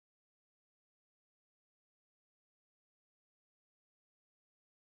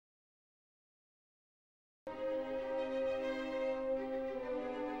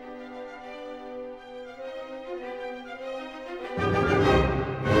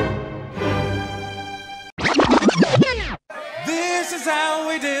This is how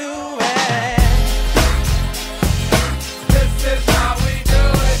we do it. This is how we do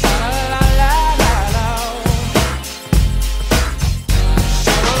it. La la la la la.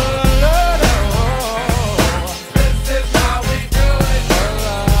 La la la la. This is how we do it.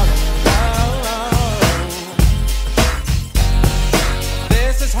 La la la la.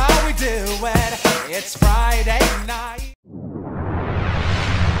 This is how we do it. It's Friday night.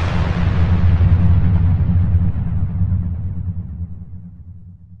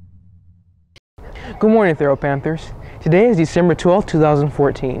 Good morning, Therrell Panthers. Today is December 12,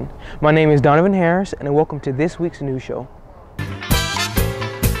 2014. My name is Donovan Harris, and welcome to this week's news show.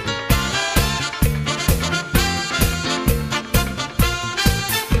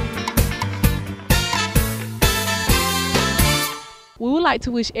 We would like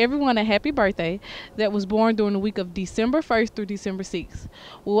to wish everyone a happy birthday that was born during the week of December 1st through December 6th.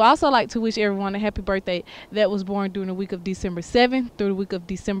 We would also like to wish everyone a happy birthday that was born during the week of December 7th through the week of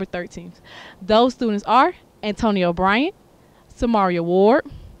December 13th. Those students are Antonio Bryant, Samaria Ward,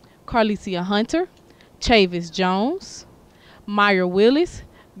 Carlicia Hunter, Chavis Jones, Meyer Willis,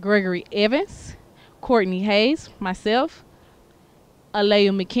 Gregory Evans, Courtney Hayes, myself,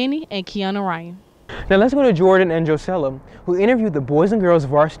 Alea McKinney, and Kiana Ryan. Now let's go to Jordan and Josella, who interviewed the boys and girls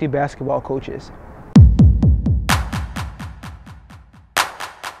varsity basketball coaches.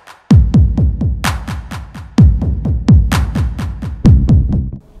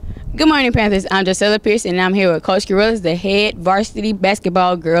 Good morning, Panthers. I'm Josella Pierce, and I'm here with Coach Gorillas, the head varsity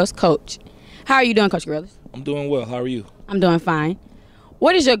basketball girls coach. How are you doing, Coach Gorillas? I'm doing well. How are you? I'm doing fine.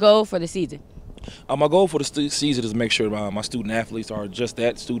 What is your goal for the season? My goal for the season is to make sure my student athletes are just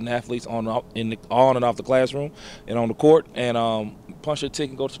that, student athletes on and off the classroom and on the court, and punch their ticket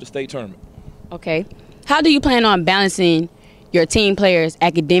and go to the state tournament. Okay. How do you plan on balancing your team players'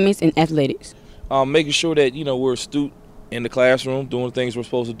 academics and athletics? Making sure that we're astute in the classroom, doing the things we're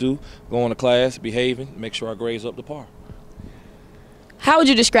supposed to do, going to class, behaving, make sure our grades up to par. How would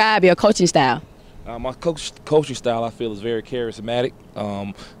you describe your coaching style? My coaching style, I feel, is very charismatic,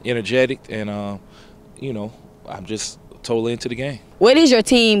 energetic, and I'm just totally into the game. What is your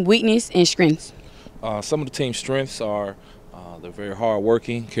team weakness and strengths? Some of the team's strengths are they're very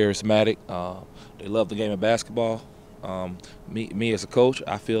hardworking, charismatic. They love the game of basketball. Me as a coach,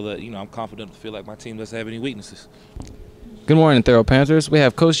 I feel that I'm confident to feel like my team doesn't have any weaknesses. Good morning, Therrell Panthers. We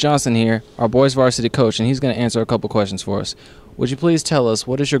have Coach Johnson here, our boys varsity coach, and he's going to answer a couple questions for us. Would you please tell us,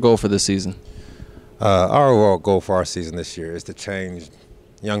 what is your goal for this season? Our overall goal for our season this year is to change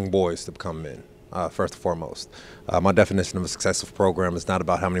young boys to become men, first and foremost. My definition of a successful program is not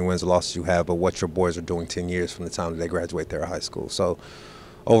about how many wins or losses you have, but what your boys are doing 10 years from the time that they graduate their high school. So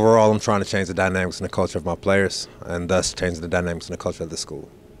overall, I'm trying to change the dynamics and the culture of my players, and thus change the dynamics and the culture of the school.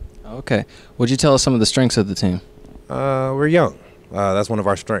 Okay. Would you tell us some of the strengths of the team? We're young. That's one of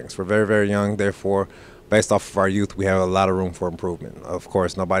our strengths. We're very, very young. Therefore, based off of our youth, we have a lot of room for improvement. Of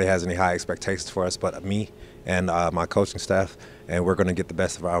course, nobody has any high expectations for us but me and my coaching staff, and we're going to get the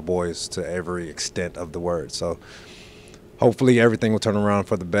best of our boys to every extent of the word. So hopefully everything will turn around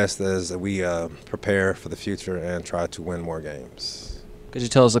for the best as we prepare for the future and try to win more games. Could you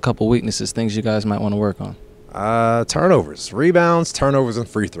tell us a couple weaknesses, things you guys might want to work on? Turnovers, rebounds, turnovers, and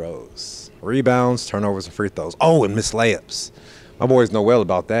free throws. Rebounds, turnovers, and free throws. Oh, and missed layups. My boys know well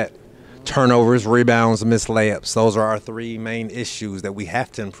about that. Turnovers, rebounds, and missed layups. Those are our three main issues that we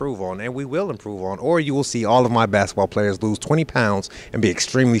have to improve on, and we will improve on, or you will see all of my basketball players lose 20 pounds and be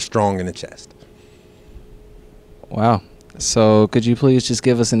extremely strong in the chest. Wow. So could you please just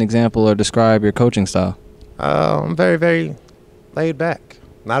give us an example or describe your coaching style? I'm very, very laid back,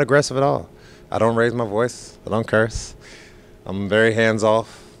 not aggressive at all. I don't raise my voice. I don't curse. I'm very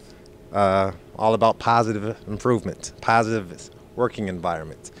hands-off, all about positive improvement, positive working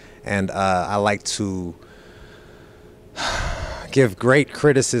environment. And I like to give great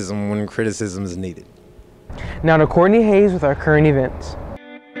criticism when criticism is needed. Now to Courtney Hayes with our current events.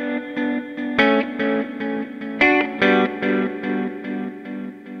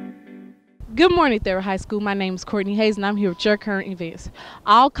 Good morning, Therrell High School. My name is Courtney Hayes, and I'm here with your current events.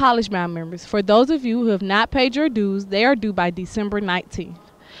 All college-bound members, for those of you who have not paid your dues, they are due by December 19th.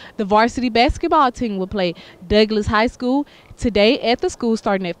 The varsity basketball team will play Douglas High School today at the school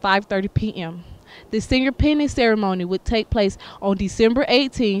starting at 5:30 p.m. The senior pinning ceremony would take place on December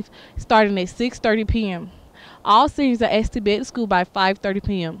 18th starting at 6:30 p.m. All seniors are asked to be at the school by 5:30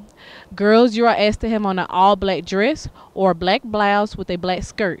 p.m. Girls, you are asked to have on an all-black dress or a black blouse with a black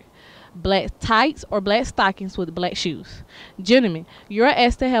skirt. black tights or black stockings with black shoes. Gentlemen, you're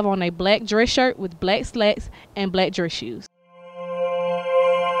asked to have on a black dress shirt with black slacks and black dress shoes.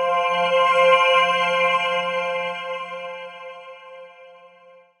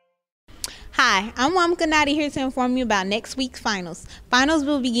 Hi, I'm Wamka Nadi here to inform you about next week's finals. Finals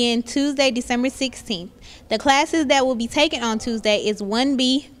will begin Tuesday, December 16th. The classes that will be taken on Tuesday is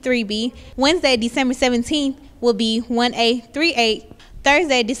 1B, 3B. Wednesday, December 17th will be 1A, 3A.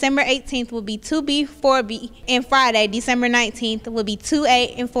 Thursday, December 18th will be 2B, 4B. And Friday, December 19th will be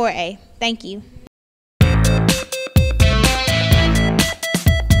 2A and 4A. Thank you.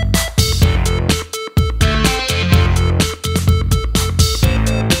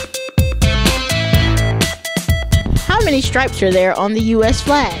 How many stripes are there on the U.S.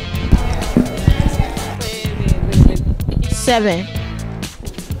 flag? 7.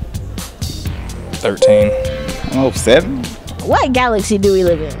 13. Oh, 7? What galaxy do we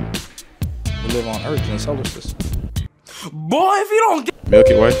live in? We live on Earth in the solar system. Boy, if you don't get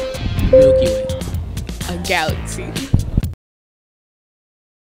Milky Way. Milky Way. A galaxy.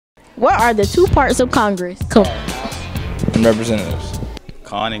 What are the 2 parts of Congress? And representatives.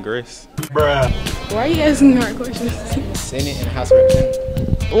 Congress. Why are you asking hard questions? Senate and House of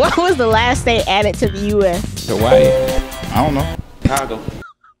Representatives. What was the last state added to the U.S.? Hawaii. I don't know. Chicago.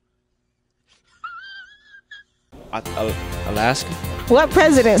 Alaska. What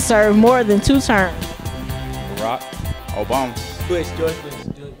president served more than 2 terms? Barack Obama.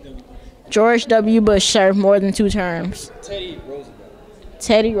 George W. Bush served more than 2 terms.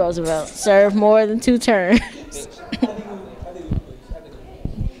 Teddy Roosevelt served more than 2 terms.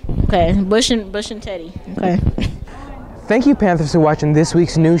 Okay, Bush and Teddy. Okay. Thank you, Panthers, for watching this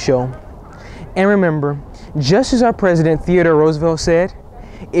week's news show. And remember, just as our President Theodore Roosevelt said,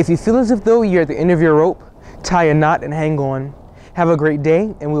 if you feel as if though you're at the end of your rope, tie a knot and hang on. Have a great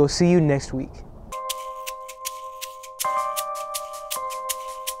day, and we will see you next week.